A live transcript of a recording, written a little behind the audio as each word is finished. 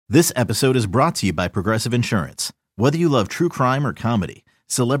This episode is brought to you by Progressive Insurance. Whether you love true crime or comedy,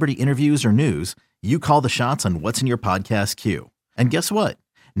 celebrity interviews or news, you call the shots on what's in your podcast queue. And guess what?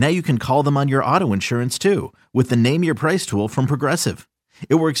 Now you can call them on your auto insurance too with the Name Your Price tool from Progressive.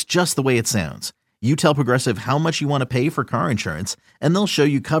 It works just the way it sounds. You tell Progressive how much you want to pay for car insurance, and they'll show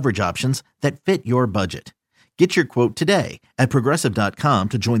you coverage options that fit your budget. Get your quote today at Progressive.com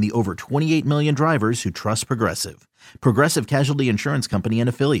to join the over 28 million drivers who trust Progressive. Progressive Casualty Insurance Company and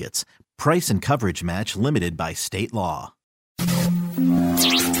Affiliates. Price and coverage match limited by state law.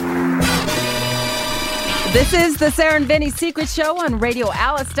 This is the Sarah and Vinny Secret Show on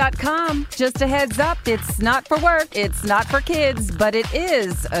RadioAlice.com. Just a heads up, it's not for work, it's not for kids, but it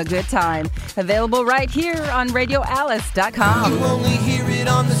is a good time. Available right here on RadioAlice.com. You only hear it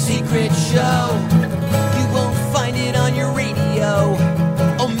on the Secret Show. You won't find it on your radio.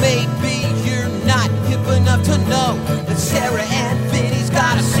 Or maybe you're not hip enough to know that Sarah and Vinny's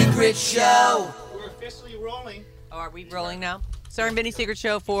got a secret show. We're officially rolling. Oh, are we rolling now? Sarah and Vinny Secret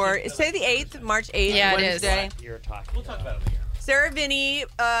Show for, say the 8th, March 8th, Yeah, Wednesday. it is. You're talking. We'll talk about it later. Sarah, Vinny,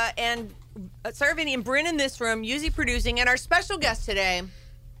 and Bryn in this room, usually producing, and our special guest today,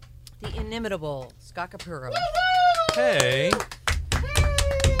 the inimitable Scott Capurro. Hey.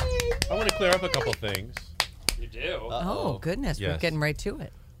 I want to clear up a couple things. You do. Oh, goodness. We're Yes. getting right to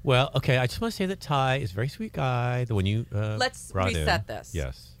it. Well, okay, I just want to say that Ty is a very sweet guy. The one you Let's brought reset in. this.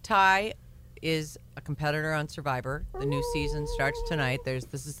 Yes. Ty is a competitor on Survivor. The new season starts tonight. This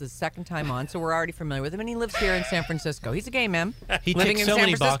is the second time on, so we're already familiar with him, and he lives here in San Francisco. He's a gay man He living ticks in so San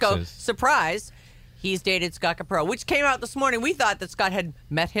many Francisco. boxes. Surprise! He's dated Scott Capurro, which came out this morning. We thought that Scott had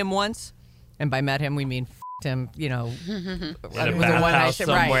met him once, and by met him we mean f***ed him. You know, In a it was a one-night bathhouse stand,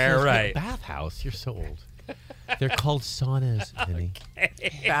 somewhere, right? Bathhouse. You're so old. They're called saunas, Vinny.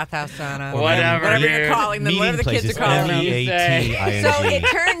 Bathhouse sauna, Whatever, you're dude. calling them, whatever the kids places. are calling them. MEATING. So it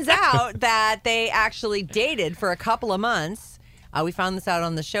turns out that they actually dated for a couple of months. We found this out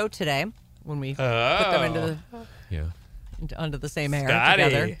on the show today when we put them under the same hair Scotty.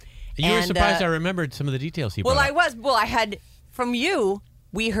 together. You were And, surprised I remembered some of the details he brought Well, I up. was. Well, I had from you.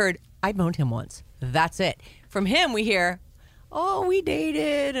 We heard I boned him once. That's it. From him, we hear, oh, we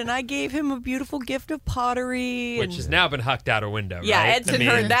dated, and I gave him a beautiful gift of pottery. Which and, has now been hucked out a window, yeah, right? Edson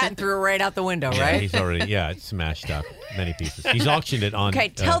heard that and threw it right out the window, Yeah, right? he's already, it's smashed up. Many pieces. He's auctioned it on Okay,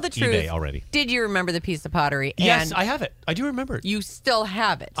 tell the truth. eBay already. Did you remember the piece of pottery? Yes, And I have it. I do remember it. you still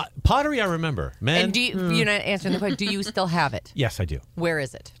have it. Pottery, I remember. Man. And do you, you're not answering the question. Do you still have it? Yes, I do. Where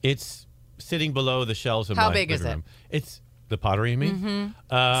is it? It's sitting below the shelves of How my big is living it? room. It's the pottery, you mean?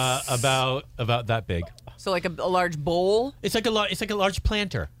 About that big. So like a large bowl? It's like a large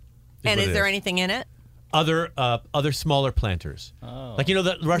planter. And what is it there anything in it? other smaller planters? Like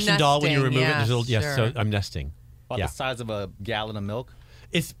the Russian doll when you Nesting, remove yeah, it. There's a little, yes, sure. so I'm nesting. About Yeah. the size of a gallon of milk.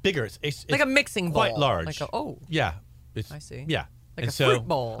 It's bigger. It's Like a mixing bowl. quite large. Like Yeah. It's, I see. Yeah. Like and a so fruit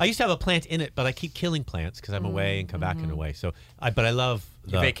bowl. I used to have a plant in it, but I keep killing plants because I'm away and come back and away. So but I love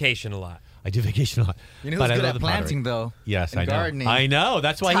You vacation a lot. I do vacation a lot. You know but who's I good love at the pottery. planting, though? Yes, And I know. gardening. I know.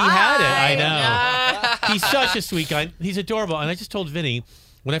 That's why he had it. I know. He's such a sweet guy. He's adorable. And I just told Vinny,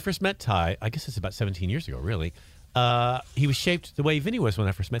 when I first met Ty, I guess it's about 17 years ago, really, he was shaped the way Vinny was when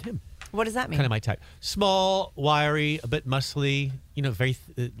I first met him. What does that mean? Kind of my type. Small, wiry, a bit muscly, very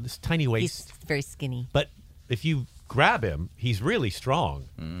this tiny waist. He's very skinny. But if you grab him, he's really strong.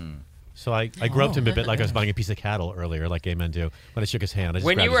 So I groped him a bit like I was buying a piece of cattle earlier, like gay men do. When I shook his hand, I just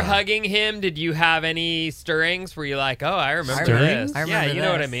When grabbed you were his arm. hugging him, did you have any stirrings? Were you like, oh, I remember Stirrings? this? I remember yeah, you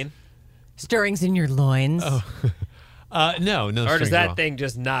know what I this. mean. Stirrings in your loins No. Or strings does at that all. thing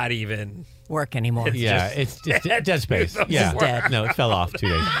just not even? work anymore. Yeah, it's dead space. Yeah, dead. No, it fell off 2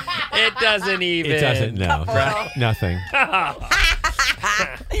 days. It doesn't even. It doesn't. No, nothing.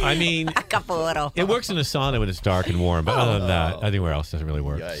 I mean, Capoeiro. it works in a sauna when it's dark and warm, but other than that, anywhere else doesn't really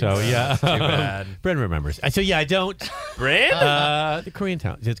work. Yikes. So yeah, Too bad. Brent remembers. So yeah, I don't. Brent? The Korean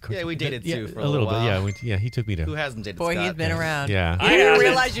town. Yeah, we dated too for a a little little bit. while. Yeah, he took me to. Who hasn't dated Boy, Scott? he's been around. Yeah. You didn't I-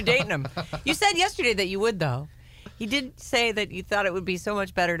 realize you're dating him. You said yesterday that you would, though. He did say that you thought it would be so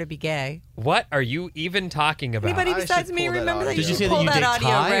much better to be gay. What are you even talking about? Anybody I besides should me pull that remember that? audio. Did you should say that pull you date audio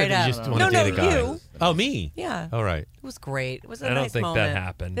Ty, or right did you up. just want no, to no, date a guy? you. Oh, me. Yeah. All right. It was great. It was a I don't nice think that moment.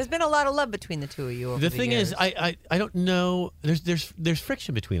 happened. There's been a lot of love between the two of you over The the thing years. is, I don't know. There's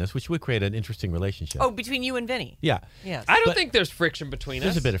friction between us, which would create an interesting relationship. Oh, between you and Vinny. yeah. Yes. I don't But- think there's friction between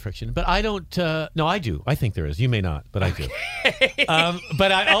There's us. a bit of friction, but I don't. No, I do. I think there is. You may not, but I do.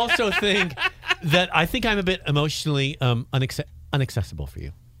 But I also think that I'm a bit emotionally unaccessible for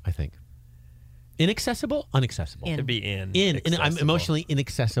you. I think inaccessible, unaccessible. To be in. I'm accessible. emotionally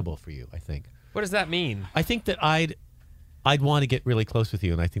inaccessible for you. I think. What does that mean? I think that I'd I'd want to get really close with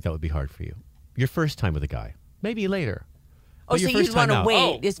you, and I think that would be hard for you. Your first time with a guy, maybe later. Oh, But your so first you'd want to time out. wait.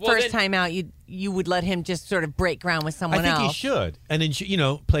 Oh, His well, first then- time out, you would let him just sort of break ground with I someone think else. he should, and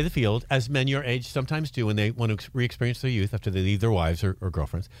then play the field as men your age sometimes do when they want to re-experience their youth after they leave their wives or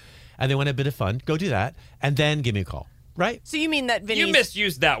girlfriends, and they want a bit of fun. Go do that, and then give me a call. Right? So you mean that Vinny's You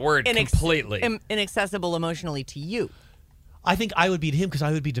misused that word completely. inaccessible emotionally to you? I think I would be to him because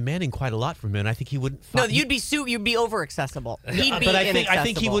I would be demanding quite a lot from him, and I think he wouldn't. No, you'd be over accessible. He'd be But I think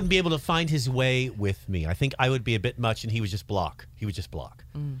inaccessible. he wouldn't be able to find his way with me. I think I would be a bit much, and he would just block. He would just block.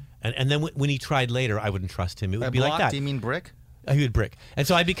 And then when he tried later, I wouldn't trust him. It would By be block, like that. do you mean brick? He would brick, and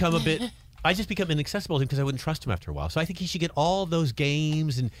so I become a bit. I just become inaccessible to him because I wouldn't trust him after a while. So I think he should get all those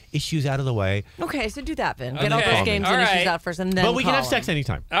games and issues out of the way. Okay, so do that, Vin. Okay. Get all those Call me. games All and issues right. out first, and then But we can call have sex him.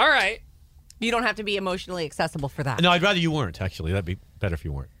 anytime. All right. You don't have to be emotionally accessible for that. No, I'd rather you weren't. Actually, that'd be better if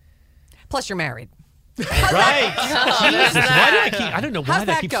you weren't. Plus, you're married. Right? Jesus, why do I keep? I don't know why How's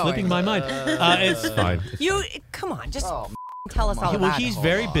that that keeps going? slipping my mind. It's fine. It's You come on, just tell us all Well, about he's it.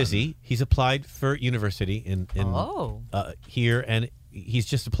 very busy. He's applied for university in here, and he's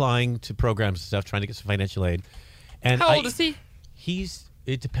just applying to programs and stuff, trying to get some financial aid. And How old is he?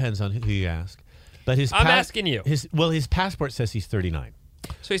 It depends on who you ask, but I'm asking you. His passport says he's 39.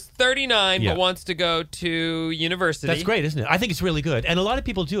 So he's 39, Yeah. but wants to go to university. That's great, isn't it? I think it's really good, and a lot of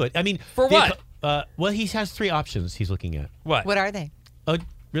people do it. I mean, For what? Well, he has 3 options he's looking at. What? What are they? Oh,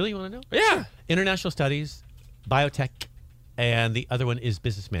 really? You want to know? Yeah. International studies, biotech, and the other one is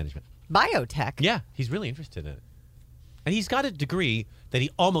business management. Biotech. Yeah, he's really interested in it. And he's got a degree that he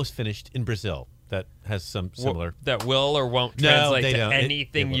almost finished in Brazil that has some similar. That will or won't No, translate they to don't. It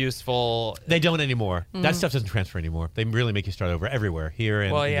anything won't. useful. They don't anymore. Mm-hmm. That stuff doesn't transfer anymore. They really make you start over everywhere here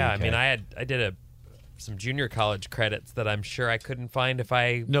and Well, in the yeah. I UK. mean, I did some junior college credits that I'm sure I couldn't find if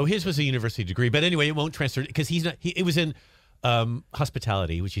I. No, his was a university degree, but anyway, it won't transfer because he's not. It was in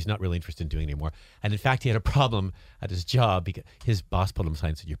hospitality, which he's not really interested in doing anymore. And in fact, he had a problem at his job because his boss pulled him aside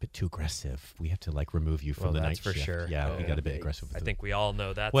and said, "You're a bit too aggressive. We have to remove you from Well, the that's night for shift." sure. Yeah, he got a bit aggressive. I with think we all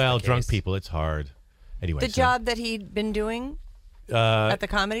know that. Well, drunk people, it's hard. Anyway, The so, job that he'd been doing at the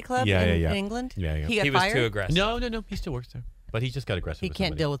comedy club yeah, in yeah. England? Yeah, yeah. He got He was fired? too aggressive. No, he still works there, but he just got aggressive. He with can't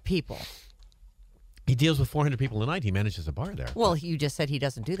somebody. deal with people. He deals with 400 people a night. He manages a bar there. Well, you just said he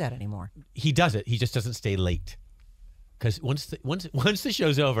doesn't do that anymore. He does it. He just doesn't stay late. Because once the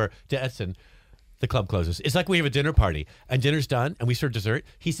show's over to Edson, the club closes. It's like we have a dinner party and dinner's done and we serve dessert.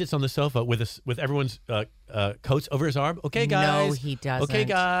 He sits on the sofa with everyone's coats over his arm. Okay, guys. No, he doesn't. Okay,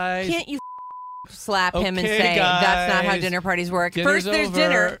 guys. Can't you slap him and Okay, say, that's not how guys. dinner parties work? Dinner's First there's over.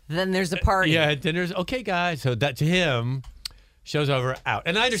 dinner, then there's a party. Yeah, dinner's okay, guys. So that to him, show's over, out.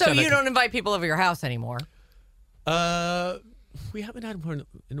 And I So understand. you don't invite people over your house anymore. We haven't had one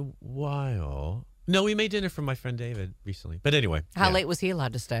in a while. No, we made dinner for my friend David recently. But anyway. How yeah. late was he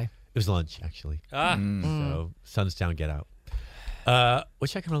allowed to stay? It was lunch, actually. Mm. So sun's down, get out.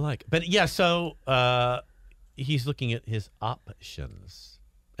 Which I kind of like. But yeah, so he's looking at his options.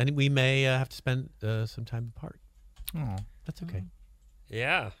 And we may have to spend some time apart. Oh. That's okay.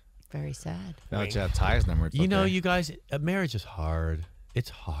 Yeah. Very sad. Now that you have ties number, it's You know, okay. you guys, marriage is hard. It's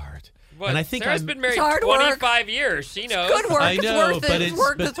hard. What? And I think Sarah's I'm- been married It's hard work. 25 years. She knows. Good work. I It's know, worth it. but It's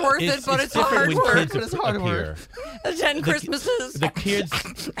work that's worth it, but it's different hard when work. kids But it's hard appear. work. 10 Christmases. The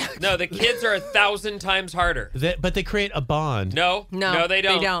kids, No, the kids are 1,000 times harder. but they create a bond. No, they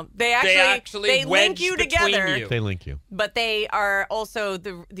don't. They actually they link wedge you between together. you. They link you. But they are also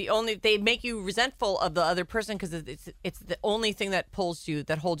the only they make you resentful of the other person because it's the only thing that holds you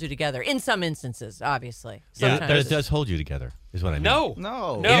together in some instances, obviously. Yeah, Sometimes. but it does hold you together, is what I mean. No.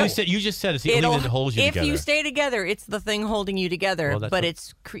 No. No. You just said it's the only thing that holds you if together. you stay together, it's the thing holding you together. Well, that's but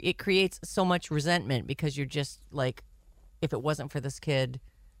what- it creates so much resentment because you're just like, if it wasn't for this kid,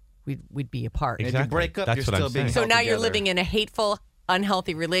 we'd be apart. If you Exactly. break up, That's you're what I'm still being saying. So held now you're together. living in a hateful,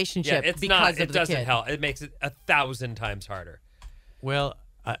 unhealthy Yeah, relationship it's because not. of It the doesn't kid. help. It makes it 1,000 times harder. Well,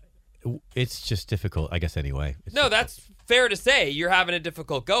 it's just difficult, I guess, anyway. It's No, just- that's fair to say. You're having a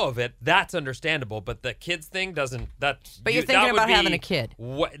difficult go of it. That's understandable. But the kids thing doesn't. But you're thinking about having a kid.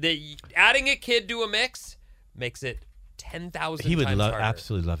 Adding a kid to a mix makes it 10,000 He would times harder.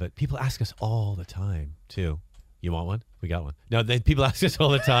 absolutely love it. People ask us all the time, too. You want one? We got one. No, people ask us all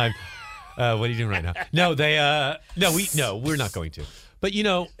the time. What are you doing right now? No, we're not going to. But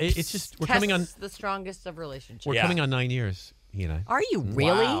it's just we're coming on. Tests the strongest of relationships. We're Yeah. coming on 9 years. He and I. Are you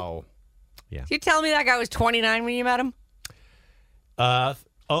really? Wow. You telling me that guy was 29 when you met him?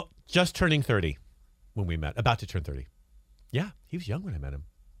 Just turning 30 when we met. About to turn 30. Yeah, he was young when I met him.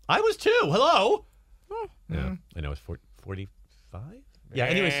 I was too. Hello. Yeah, I know. I was 45. Yeah.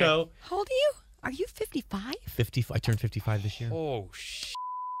 Anyway, so How old are you? Are you 55? 50. I turned 55 this year. Oh,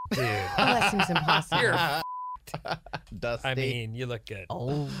 dude. Oh, that seems impossible. You're, Dusty. I mean, you look good.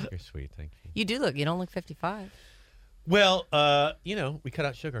 Oh, You're sweet. Thank you. you do look. You don't look 55. Well, we cut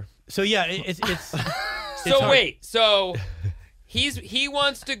out sugar. So yeah, it's So hard. wait, so he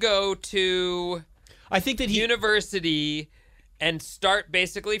wants to go to I think that university and start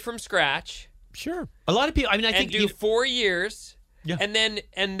basically from scratch sure. A lot of people. I mean, I and think do 4 years. Yeah. And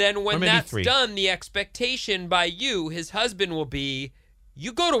then Or when maybe that's 3. done, the expectation by you, his husband, will be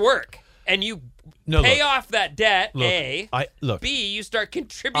you go to work and you pay off that debt. Look, A. look. B. You start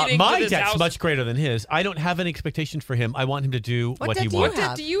contributing My to this debt's house. much greater than his. I don't have any expectations for him. I want him to do what he debt do you wants. have?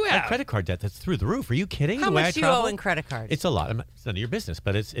 What debt do you My have? credit card debt that's through the roof. Are you kidding? How the way much I do you travel? owe in credit cards? It's a lot. It's none of your business,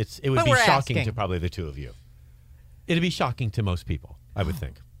 but it would But be we're shocking asking. to probably the two of you. It'd be shocking to most people, I would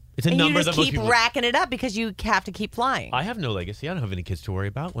think. It's a and number you just that most keep people. racking it up because you have to keep flying. I have no legacy. I don't have any kids to worry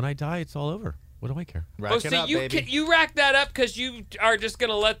about. When I die, it's all over. What do I care? Rack Oh, it so up, you baby. you rack that up because you are just going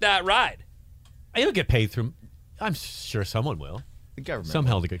to let that ride. I don't get paid through. I'm sure someone will. The government. Some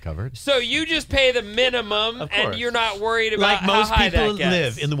held to get covered. So you just pay the minimum, Of and course. you're not worried about Like how most high people that gets.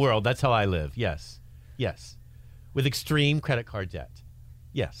 live in the world. That's how I live. Yes. With extreme credit card debt.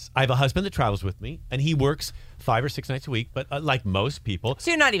 Yes. I have a husband that travels with me, and he works 5 or 6 nights a week. But like most people, So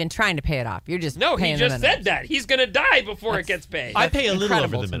you're not even trying to pay it off. You're just No, he paying just the minimum. said that he's going to die before it gets paid. I pay a little over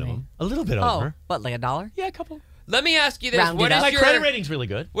incredible the to me. minimum. A little bit Oh, over. what, like $1? Yeah, a couple. Let me ask you this: Round it what is up. My your credit rating's really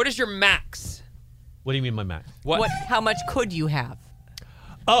good. What is your max? What do you mean my max? How much could you have?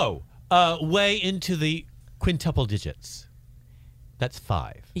 Oh, way into the quintuple digits. That's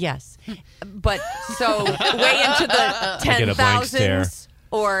 5. Yes. But so way into the get a blank stare. 10,000s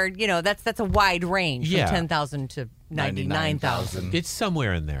or, that's a wide range Yeah. from 10,000 to 99,000. It's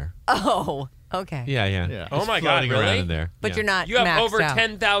somewhere in there. Oh, okay. Yeah. Yeah. Oh It's my God, floating around really? in there. But Yeah. you're not You have maxed over out.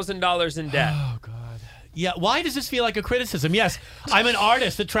 $10,000 in debt. Oh God. Yeah. Why does this feel like a criticism? Yes, I'm an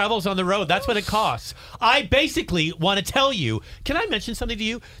artist that travels on the road. That's what it costs. I basically want to tell you. Can I mention something to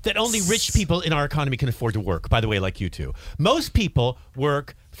you that only rich people in our economy can afford to work? By the way, like you two, most people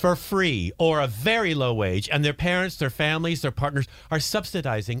work for free or a very low wage, and their parents, their families, their partners are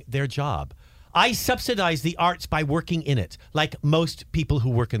subsidizing their job. I subsidize the arts by working in it, like most people who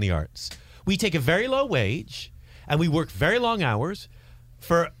work in the arts. We take a very low wage and we work very long hours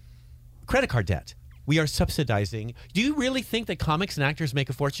for credit card debt. We are subsidizing. Do you really think that comics and actors make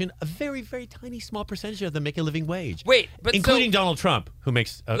a fortune? A very, very tiny, small percentage of them make a living wage. Wait, but including Donald Trump, who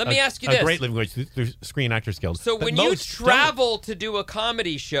makes Let me ask you this. great living wage through Screen Actors Guild. So But when you most don't. travel to do a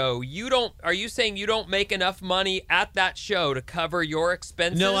comedy show, are you saying you don't make enough money at that show to cover your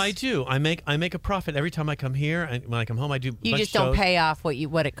expenses? No, I do. I make a profit every time I come here, and when I come home, I do. a You bunch just of don't shows. pay off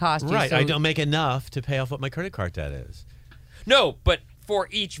what it cost you. Right, so I don't make enough to pay off what my credit card debt is. No, but for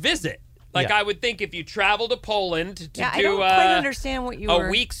each visit. Like Yeah. I would think if you travel to Poland to Yeah, I do don't quite understand what you a were.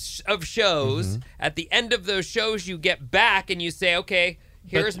 week of shows, Mm-hmm. at the end of those shows you get back and you say, okay,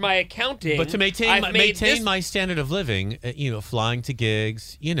 here's my accounting. But to maintain I've made this- my standard of living, flying to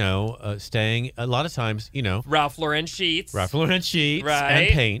gigs, staying a lot of times, Ralph Lauren sheets. Ralph Lauren sheets Right.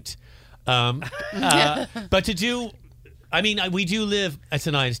 and paint. But to do, we do live at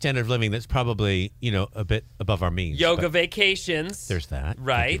a standard of living that's probably, a bit above our means. Yoga but vacations. there's that.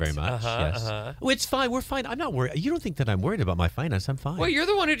 Right. Thank you very much. Yes. Oh, it's fine. We're fine. I'm not worried. You don't think that I'm worried about my finance? I'm fine. Well, you're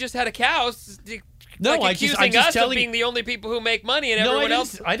the one who just had a cow. No, like I just- accusing I'm just us of telling being you- the only people who make money, and No, everyone I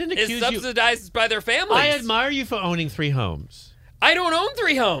else didn't- I didn't is accuse you. subsidized by their families. I admire you for owning 3 homes. I don't own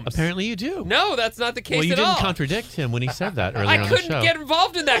 3 homes. Apparently you do. No, that's not the case Well, you at didn't all. contradict him when he said that earlier I on the couldn't show. get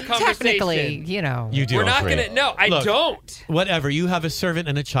involved in that conversation. Technically, You do. We're own not 3. gonna. No, I Look, don't. Whatever. You have a servant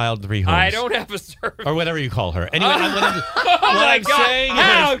and a child, 3 homes. I don't have a servant. Or whatever you call her. Anyway, what I'm my God. saying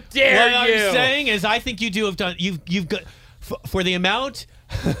How is, dare what you. I'm saying is, I think you do have done. You've got for the amount.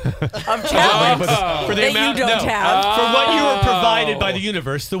 of talent For the that amount, you don't no, have. for what you were provided Oh. by the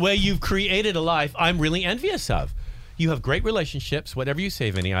universe, the way you've created a life, I'm really envious of. You have great relationships. Whatever you say,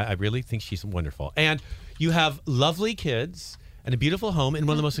 Vinny, I really think she's wonderful. And you have lovely kids and a beautiful home in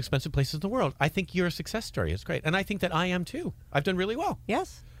one of the most expensive places in the world. I think you're a success story. It's great. And I think that I am too. I've done really well.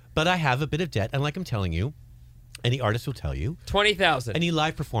 Yes. But I have a bit of debt. And like I'm telling you, any artist will tell you, 20,000. any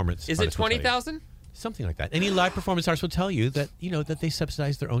live performance Is it artist will tell you. 20,000? Something like that. Any live performance artists will tell you that, that they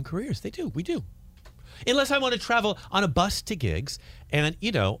subsidize their own careers. They do. We do. Unless I want to travel on a bus to gigs, and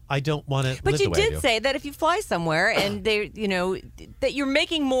I don't want to. But live you the way I did do. say that if you fly somewhere and they, that you're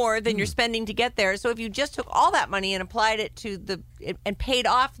making more than you're spending to get there. So if you just took all that money and applied it to and paid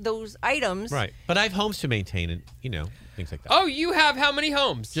off those items, Right, but I have homes to maintain, and things like that. Oh, you have how many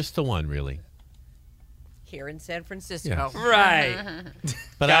homes? Just the one, really. here in San Francisco. Yes. Right.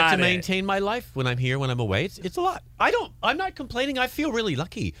 But I have to maintain my life when I'm here, when I'm away. It's a lot. I'm not complaining. I feel really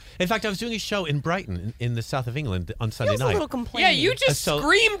lucky. In fact, I was doing a show in Brighton, in the south of England, on Sunday night. A little complaining. Yeah, you just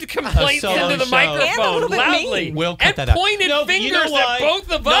screamed complaints into the microphone loudly. We'll cut that and out. pointed fingers at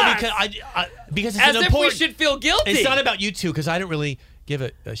both of us. Because it's as an if important, we should feel guilty. It's not about you two, because I don't really give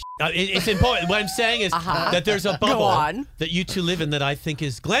it a it's important. What I'm saying is that there's a bubble that you two live in that I think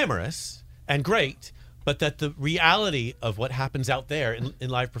is glamorous and great, but that the reality of what happens out there in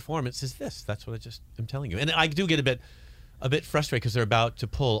live performance is this. That's what I'm telling you. And I do get a bit frustrated because they're about to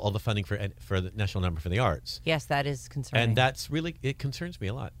pull all the funding for the National Endowment for the Arts. Yes, that is concerning. And that's really, it concerns me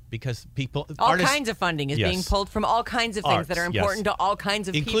a lot because all kinds of funding is being pulled from all kinds of things that are important to all kinds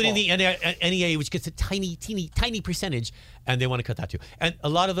of including people. Including the NEA, which gets a tiny percentage, and they want to cut that too. And a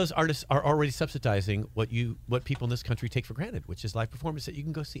lot of those artists are already subsidizing what people in this country take for granted, which is live performance that you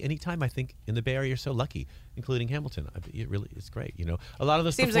can go see anytime. I think in the Bay Area, you're so lucky, including Hamilton. It's great. A lot of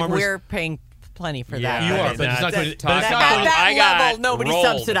those seems performers. like we're paying plenty for that. You are, but it's not going to. At that level, nobody's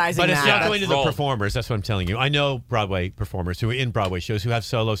subsidizing that. But it's not that. going to the performers. That's what I'm telling you. I know Broadway performers who are in Broadway shows who have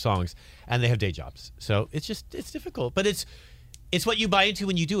solo songs and they have day jobs. So it's difficult. But it's what you buy into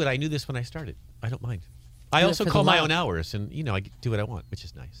when you do it. I knew this when I started. I don't mind. I also call my own hours, and I do what I want, which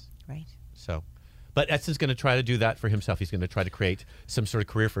is nice. Right. So, but Edson's going to try to do that for himself. He's going to try to create some sort of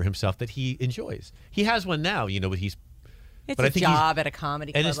career for himself that he enjoys. He has one now, but he's. It's a job at a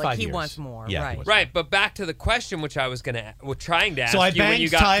comedy club. Like he wants more. Yeah, right. But back to the question, which I was trying to ask so you when you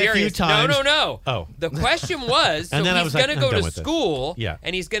got furious. No. Oh. The question was, so he's going to go to school,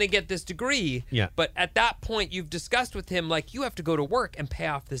 and he's going to get this degree. Yeah. But at that point, you've discussed with him, you have to go to work and pay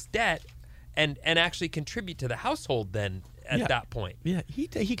off this debt, and actually contribute to the household. Then at that point,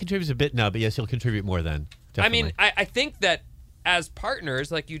 he contributes a bit now, but yes, he'll contribute more then. Definitely. I mean, I think that. As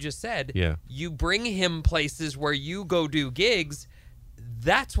partners, like you just said, you bring him places where you go do gigs.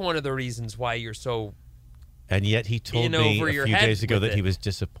 That's one of the reasons why you're so. And yet he told me a few days ago that he was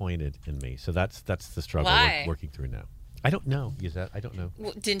disappointed in me. So that's the struggle we're working through now. I don't know, Yvette. I don't know.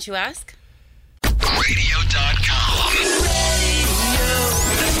 Well, didn't you ask? Radio.com.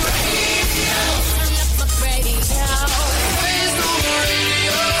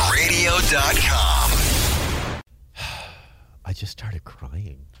 Radio.com. I just started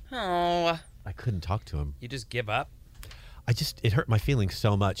crying. Oh. I couldn't talk to him. You just give up? It hurt my feelings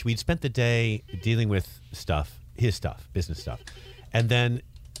so much. We'd spent the day dealing with his stuff, business stuff. And then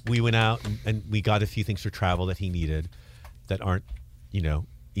we went out and we got a few things for travel that he needed that aren't,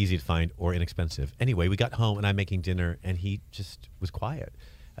 easy to find or inexpensive. Anyway, we got home and I'm making dinner and he just was quiet.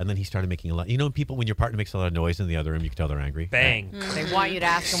 And then he started making a lot. When your partner makes a lot of noise in the other room, you can tell they're angry. Bang. They want you to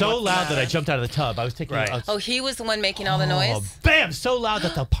ask them so loud that I jumped out of the tub. I was taking. Oh, he was the one making all the noise. Bam! So loud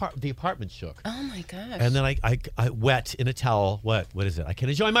that the apartment shook. Oh my gosh. And then I wet in a towel. What is it? I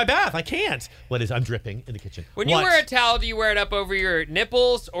can't enjoy my bath. I can't. What is? I'm dripping in the kitchen. When you wear a towel, do you wear it up over your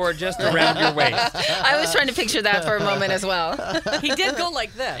nipples or just around your waist? I was trying to picture that for a moment as well. He did go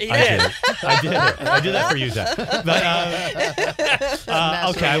like this. He did. I did that for you, Zach. But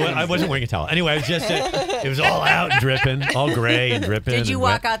okay, I wasn't wearing a towel. Anyway, it was all out and dripping, all gray and dripping. Did you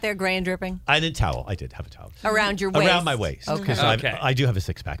walk out there gray and dripping? I did towel. I did have a towel. Around your waist? Around my waist. Okay. I do have a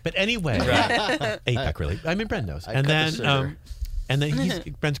 6-pack. But anyway, 8-pack really. I mean, Brent knows. And then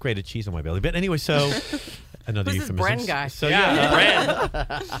Brent's grated cheese on my belly. But anyway, so another euphemism. Who's this Bren guy? So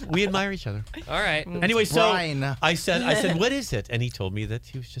Brent. We admire each other. All right. Anyway, so I said, what is it? And he told me that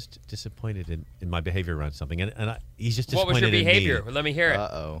he was just disappointed in my behavior around something. And he's just disappointed in me. What was your behavior? Let me hear it.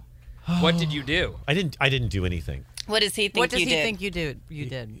 Uh-oh. What did you do? I didn't do anything. What does he think What does you he did? think you did? You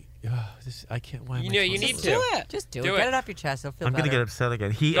did. I can't. Why am You I know, you supposed need to to. Do it. Just do it. Do Get it. it off your chest. It'll feel I'm better. gonna get upset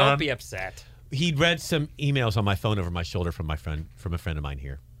again. Don't be upset. He'd read some emails on my phone over my shoulder from a friend of mine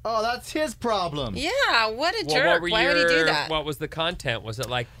here. Oh, that's his problem. Yeah, what a Well, jerk. Why would he do that? What was the content? Was it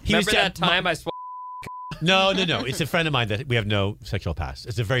like, He was remember that time I swallowed? No. It's a friend of mine that we have no sexual past.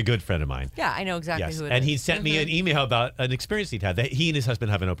 It's a very good friend of mine. Yeah, I know exactly who it is. And he sent me an email about an experience he'd had. That he and his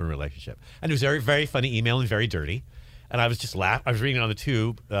husband have an open relationship. And it was a very, very funny email and very dirty. And I was just laughing. I was reading it on the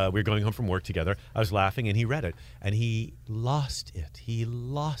tube. We were going home from work together. I was laughing, and he read it. And he lost it. He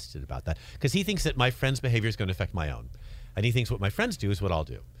lost it about that. Because he thinks that my friend's behavior is going to affect my own. And he thinks what my friends do is what I'll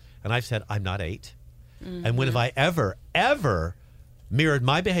do. And I've said, I'm not 8. Mm-hmm. And when have I ever mirrored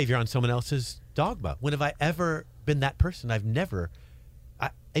my behavior on someone else's dogma? When have I ever been that person? I've never.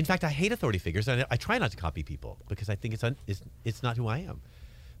 In fact, I hate authority figures. I try not to copy people because I think it's not who I am.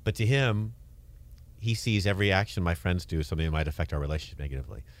 But to him, he sees every action my friends do as something that might affect our relationship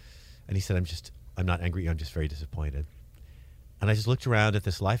negatively. And he said, I'm not angry. I'm just very disappointed. And I just looked around at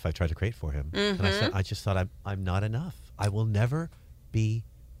this life I've tried to create for him. Mm-hmm. And I just thought, I'm not enough. I will never be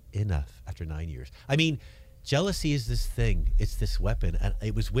enough after 9 years? I mean, jealousy is this thing. It's this weapon. And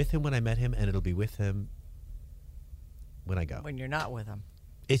it was with him when I met him, and it'll be with him when I go. When you're not with him.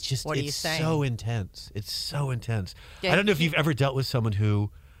 It's just, What are you it's saying? so intense. It's so intense. Yeah, I don't know if you've ever dealt with someone who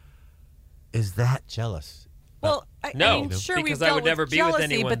is that jealous. Well, No, I mean, sure, because we've I would dealt never with be with jealousy,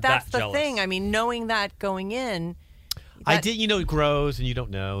 anyone but that's that the jealous. thing. I mean, knowing that going in, I that- did, it grows and you don't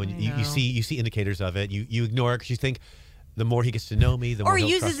know, and you see indicators of it. You ignore it because you think the more he gets to know me, the more or he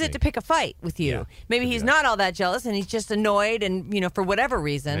he'll uses trust it me. to pick a fight with you. Yeah, Maybe could be he's that. not all that jealous, and he's just annoyed, and for whatever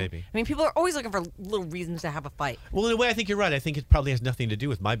reason. Maybe. I mean, people are always looking for little reasons to have a fight. Well, in a way, I think you're right. I think it probably has nothing to do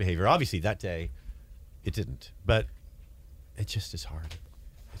with my behavior. Obviously, that day, it didn't. But it just is hard.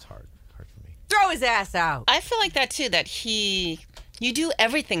 It's hard for me. Throw his ass out. I feel like that too. That you do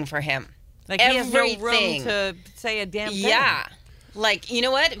everything for him. Like he has no room Everything. to say a damn thing. Yeah. Like, you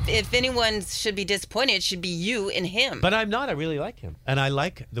know what? If anyone should be disappointed, it should be you and him. But I'm not. I really like him, and I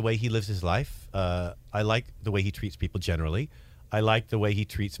like the way he lives his life. I like the way he treats people generally. I like the way he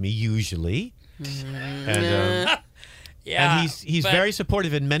treats me usually. And Yeah. and he's but- very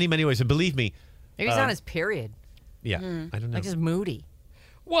supportive in many, many ways. And believe me, Maybe he's on his period. yeah, I don't know. Like just moody.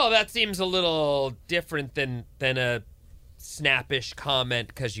 Well, that seems a little different than a snappish comment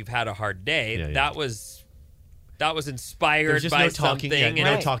because you've had a hard day. Yeah, yeah. That was inspired There was just by no talking. something, Yeah,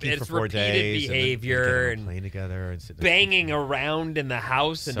 and no talking it's for 4 repeated days. behavior and and playing together and sitting banging around in the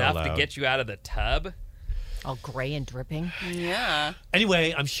house So enough to loud. get you out of the tub. All gray and dripping. yeah.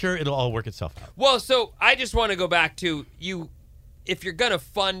 Anyway, I'm sure it'll all work itself out. Well, so I just want to go back to you. If you're going to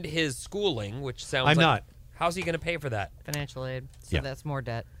fund his schooling, which sounds I'm like, not. How's he going to pay for that? Financial aid. So Yeah. that's more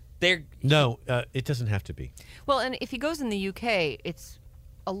debt. They're No, it doesn't have to be. Well, and if he goes in the UK, it's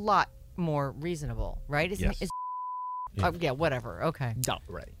a lot more reasonable, right? Isn't Yes. it? Yeah, whatever. Okay. No,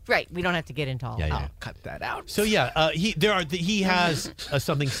 right. Right. We don't have to get into all Yeah, that. yeah. Cut that out. So yeah, he has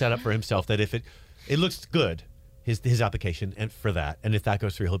something set up for himself that if it looks good, his application and for that, and if that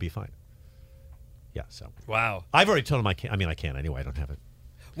goes through, he'll be fine. Yeah. So wow. I've already told him I can't. I mean, I can't anyway. I don't have it.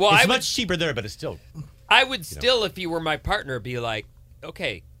 Well, It's I would, much cheaper there, but it's still. I would still, if you were my partner, be like,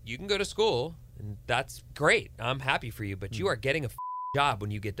 okay, you can go to school, and that's great. I'm happy for you, but you are getting a job when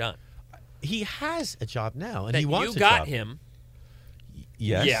you get done. He has a job now, and That he wants you a got job. him,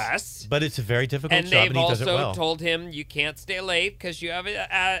 Yes. Yes. But it's a very difficult and job, they've and he does it also well. told him you can't stay late because you have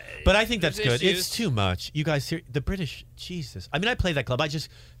But I think that's good. issues. It's too much. You guys hear the British, Jesus. I mean, I play that club. I just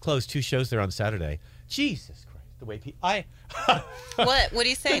closed 2 shows there on Saturday. Jesus Christ. The way people What are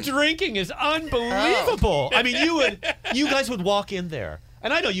you the saying? drinking is unbelievable. I mean, you guys would walk in there.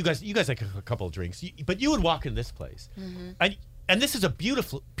 And I know you guys like a couple of drinks, but you would walk in this place. And this is a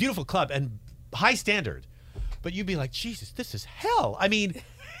beautiful beautiful club and high standard. But you'd be like, Jesus, this is hell. I mean,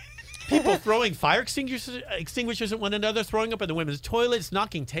 people throwing fire extinguishers at one another, throwing up in the women's toilets,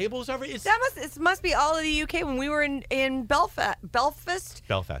 knocking tables over. It Must be all of the UK. When we were in Belfast,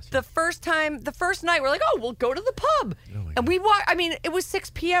 Belfast. the first night, we're like, oh, we'll go to the pub. And we walk. I mean, it was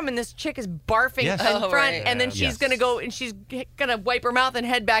 6 p.m. and this chick is barfing Yes. in Oh, front, right. and then she's Yes. gonna go and she's gonna wipe her mouth and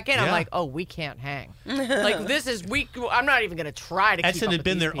head back in. I'm Yeah. like, oh, we can't hang. Like this is I'm not even gonna try to. Edson keep up had with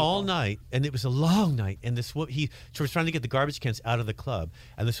been these there all people. night, and it was a long night. And this he was trying to get the garbage cans out of the club,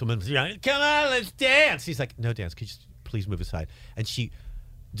 and this woman was, come on, let's dance. He's like, no dance. Could you just please move aside? And she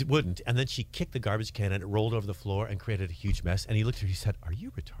wouldn't. And then she kicked the garbage can, and it rolled over the floor and created a huge mess. And he looked at her. He said, "Are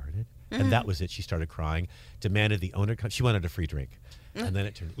you retarded?" And that was it. She started crying, demanded the owner come. She wanted a free drink, and then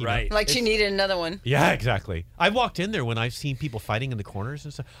it turned Right. Like she needed another one. Yeah, exactly. I walked in there when I've seen people fighting in the corners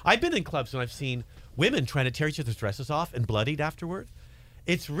and stuff. I've been in clubs when I've seen women trying to tear each other's dresses off and bloodied afterward.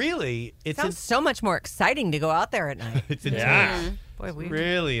 It's Sounds so much more exciting to go out there at night. it's intense. Yeah. Boy, we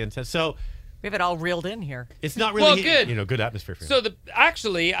Really intense. So have it all reeled in here. it's not Well, really good. good atmosphere for him. So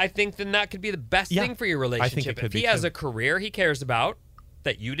actually, I think then that could be the best Yeah. thing for your I think relationship. it could If be he has too. a career he cares about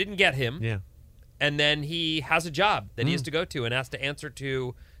that you didn't get him, yeah. and then he has a job that he has to go to and has to answer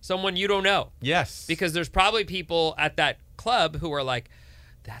to someone you don't know. Yes. Because there's probably people at that club who are like,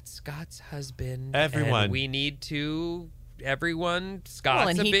 that's Scott's husband. Everyone. And we need to. Everyone. Scott's Well,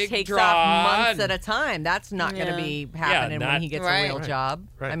 and a he big takes draw. off months and- at a time. That's not going to be happening not- when he gets a Right. real Right. job.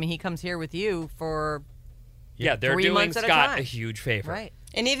 Right. I mean, he comes here with you for Yeah, they're 3 doing months at a Scott time. a huge favor. right.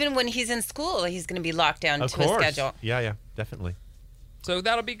 And even when he's in school, he's going to be locked down Of to course. a schedule. Yeah, definitely. So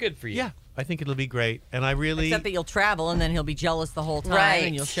that'll be good for you. Yeah, I think it'll be great. And I really Except that you'll travel and then he'll be jealous the whole time, Right.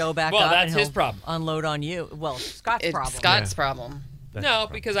 and you'll show back Well, up. that's and his he'll problem. Unload on you. Well, Scott's It's problem. Scott's Yeah. problem. that's the No,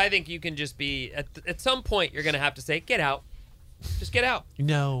 problem. because I think you can just be at some point you're going to have to say, get out. Just get out.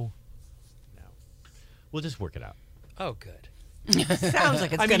 No. We'll just work it out. Oh, good. Sounds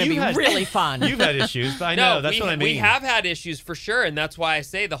like it's going to be really fun. You've had issues, but I know. That's what I mean. We have had issues for sure, and that's why I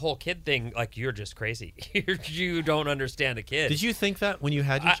say the whole kid thing, like, you're just crazy. You don't understand a kid. Did you think that when you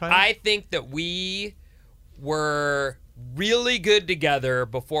had your child? I think that we were really good together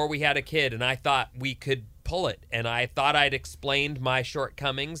before we had a kid, and I thought we could pull it. And I thought I'd explained my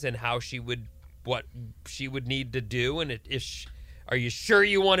shortcomings and what she would need to do. And are you sure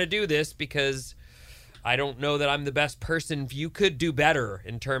you want to do this? Because I don't know that I'm the best person. You could do better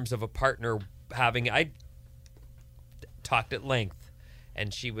in terms of a partner I talked at length,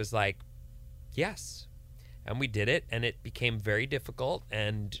 and she was like, yes. And we did it, and it became very difficult,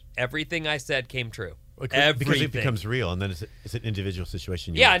 and everything I said came true. Because it becomes real, and then it's an individual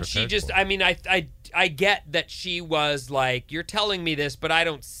situation. Yeah, and she just, I mean, I get that she was like, you're telling me this, but I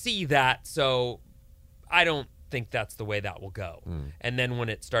don't see that, so I don't think that's the way that will go. And then when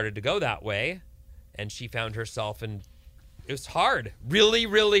it started to go that way, and she found herself, and it was hard, really,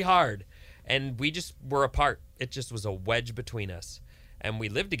 really hard. And we just were apart. It just was a wedge between us. And we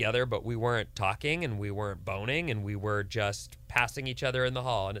lived together, but we weren't talking, and we weren't boning, and we were just passing each other in the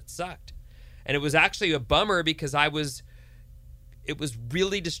hall, and it sucked. And it was actually a bummer because it was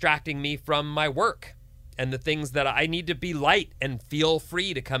really distracting me from my work and the things that I need to be light and feel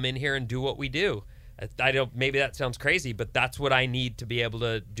free to come in here and do what we do. Maybe that sounds crazy, but that's what I need to be able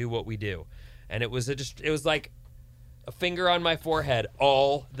to do what we do. And it was like a finger on my forehead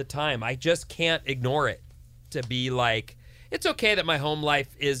all the time. I just can't ignore it, to be like, it's okay that my home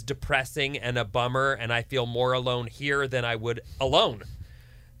life is depressing and a bummer and I feel more alone here than I would alone.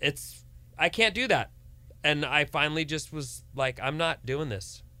 I can't do that. And I finally just was like, I'm not doing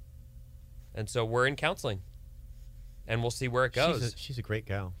this. And so we're in counseling. And we'll see where it goes. She's a great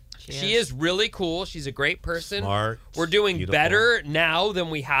gal. She is really cool. She's a great person. Smart. We're doing beautiful. better now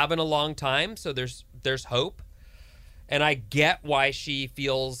than we have in a long time. So there's hope. And I get why she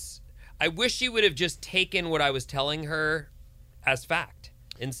feels... I wish she would have just taken what I was telling her as fact.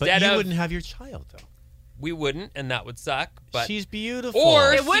 But you wouldn't have your child, though. We wouldn't, and that would suck. But she's beautiful.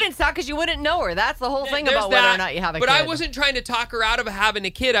 Or it wouldn't suck because you wouldn't know her. That's the whole thing about whether or not you have a kid. But I wasn't trying to talk her out of having a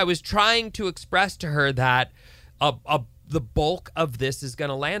kid. I was trying to express to her that the bulk of this is going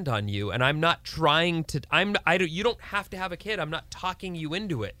to land on you, and I'm not trying to. You don't have to have a kid. I'm not talking you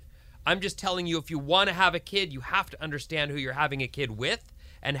into it. I'm just telling you, if you want to have a kid, you have to understand who you're having a kid with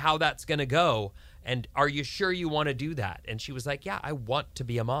and how that's going to go. And are you sure you want to do that? And she was like, yeah, I want to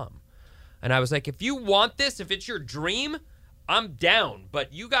be a mom. And I was like, if you want this, if it's your dream, I'm down.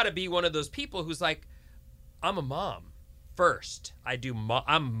 But you got to be one of those people who's like, I'm a mom first.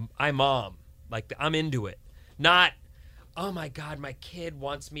 I'm mom. Like, I'm into it. Not, oh my God, my kid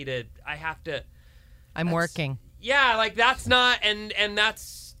wants me to, I'm working. Yeah, like that's not, and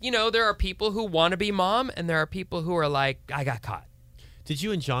that's, there are people who want to be mom, and there are people who are like, I got caught. Did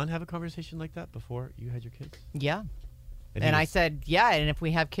you and John have a conversation like that before you had your kids? Yeah. And I said, yeah, and if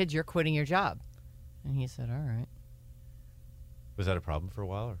we have kids, you're quitting your job. And he said, all right. Was that a problem for a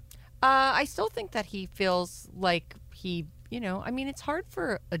while? Or? I still think that he feels like he, it's hard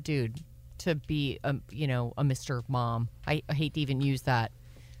for a dude to be, a Mr. Mom. I hate to even use that.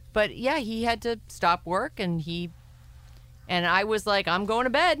 But, yeah, he had to stop work, and I was like, I'm going to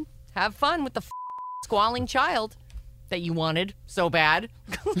bed. Have fun with the squalling child that you wanted so bad.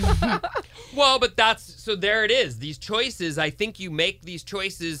 Well, but so there it is. These choices, I think you make these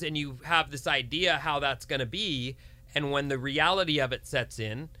choices and you have this idea how that's going to be. And when the reality of it sets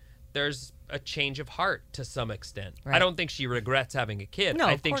in, there's a change of heart to some extent. Right. I don't think she regrets having a kid. No,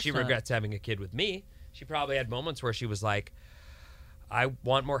 I think she regrets having a kid with me. She probably had moments where she was like, I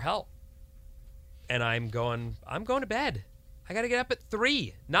want more help. And I'm going to bed. I got to get up at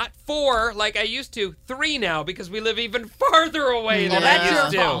 3, not 4 like I used to. 3 now because we live even farther away than I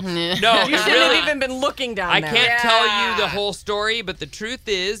used to. No, you shouldn't have even been looking down there. I can't tell you the whole story, but the truth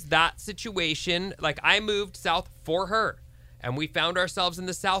is that situation, like I moved south for her, and we found ourselves in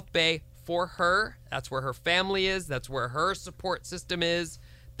the South Bay for her. That's where her family is. That's where her support system is.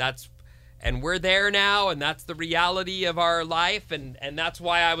 And we're there now, and that's the reality of our life, and that's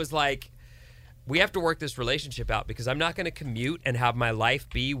why I was like, we have to work this relationship out because I'm not going to commute and have my life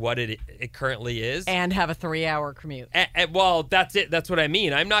be what it currently is. And have a 3-hour commute. Well, that's it. That's what I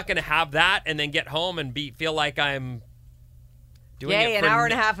mean. I'm not going to have that and then get home and feel like I'm doing it an hour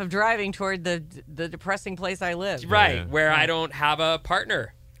and a half of driving toward the depressing place I live. Right, where I don't have a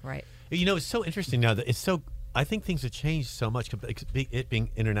partner. Right. It's so interesting now that I think things have changed so much. It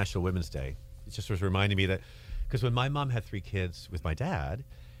being International Women's Day, it just was reminding me that, because when my mom had 3 kids with my dad,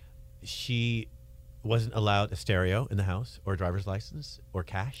 she wasn't allowed a stereo in the house or a driver's license or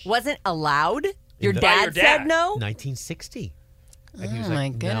cash. Wasn't allowed? Your dad said no? 1960. And he was Oh, like, my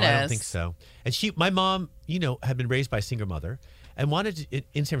no, I don't goodness. think so. And my mom, had been raised by a single mother and wanted to,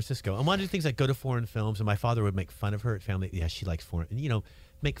 in San Francisco, and wanted to do things like go to foreign films. And my father would make fun of her at family. Yeah, she likes foreign, and,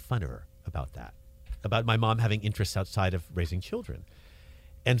 make fun of her about that, about my mom having interests outside of raising children.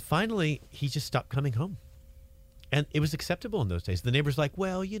 And finally, he just stopped coming home. And it was acceptable in those days. The neighbors like,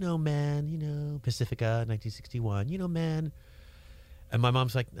 well, man, Pacifica, 1961, man. And my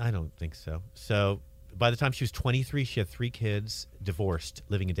mom's like, I don't think so. So by the time she was 23, she had 3 kids, divorced,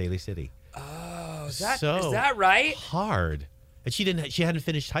 living in Daly City. Oh, is So that right? hard. And she hadn't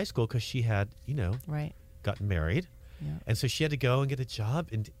finished high school because she had, Right. gotten married. Yeah. And so she had to go and get a job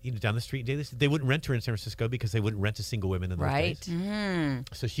and down the street in Daly City. They wouldn't rent her in San Francisco because they wouldn't rent to single women in those Right. days.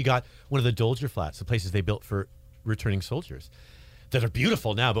 So she got one of the Dolger flats, the places they built for returning soldiers that are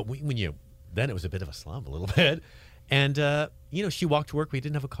beautiful now, but then it was a bit of a slum a little bit. And, she walked to work. We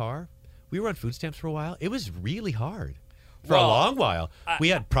didn't have a car. We were on food stamps for a while. It was really hard for a Well, long while. We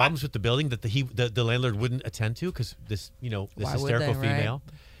had problems with the building that the landlord wouldn't attend to because this Why would hysterical they, right? female.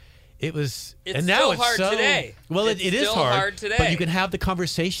 It was, It's and now still it's hard so, today. Well, It's it is still hard, hard today. but you can have the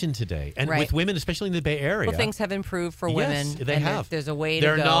conversation today, and Right. with women, especially in the Bay Area. Well, things have improved for women. Yes, they and have. There's a way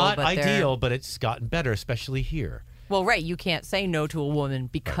They're to go. not but ideal, but it's gotten better, especially here. Well, right. You can't say no to a woman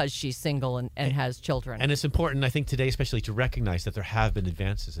because she's single and has children. And it's important, I think, today, especially to recognize that there have been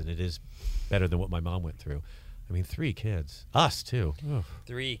advances, and it is better than what my mom went through. I mean, 3 kids, us too. Ugh,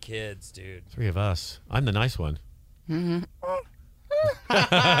 3 kids, dude. 3 of us. I'm the nice one. The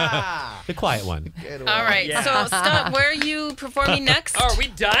quiet one. All right. Yeah. So, Scott, where are you performing next? Oh, are we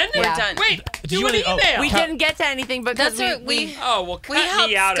done? We're Yeah. done. Wait, Did do you an really- oh, email. we didn't get to anything because That's right. We Oh, well, cut helped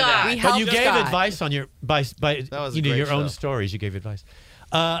me out of Scott. that. We But helped you gave Scott. advice on your by was a your great own show. stories. You gave advice.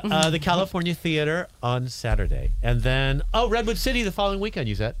 The California Theater on Saturday, and then Redwood City the following weekend.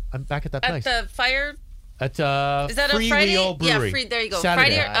 You said I'm back at that at place the fire. at Is that Free on Friday? Wheel Brewery. Yeah, free. There you go.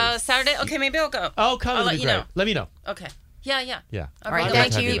 Saturday. Friday, Saturday. Okay, maybe I'll go. Oh, come! I'll It'll let be you great. know. Let me know. Okay. Yeah. Yeah. All right. I'll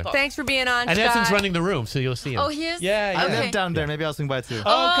Thank let you. know. Thanks for being on, And Scott. Edson's running the room, so you'll see him. Oh, he is? Yeah, I yeah. live down there. Maybe I'll swing by too.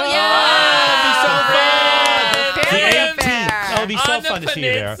 Oh, come yeah. on! It'll be so fun. Family The 18th. affair. Oh, it'll be so On the fun to see you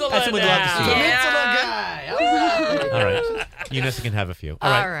there. peninsula Edson would love to see you. Yeah. Peninsula guy. All right. Eunice can have a few.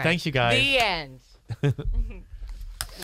 All right. Thanks, you guys. The end.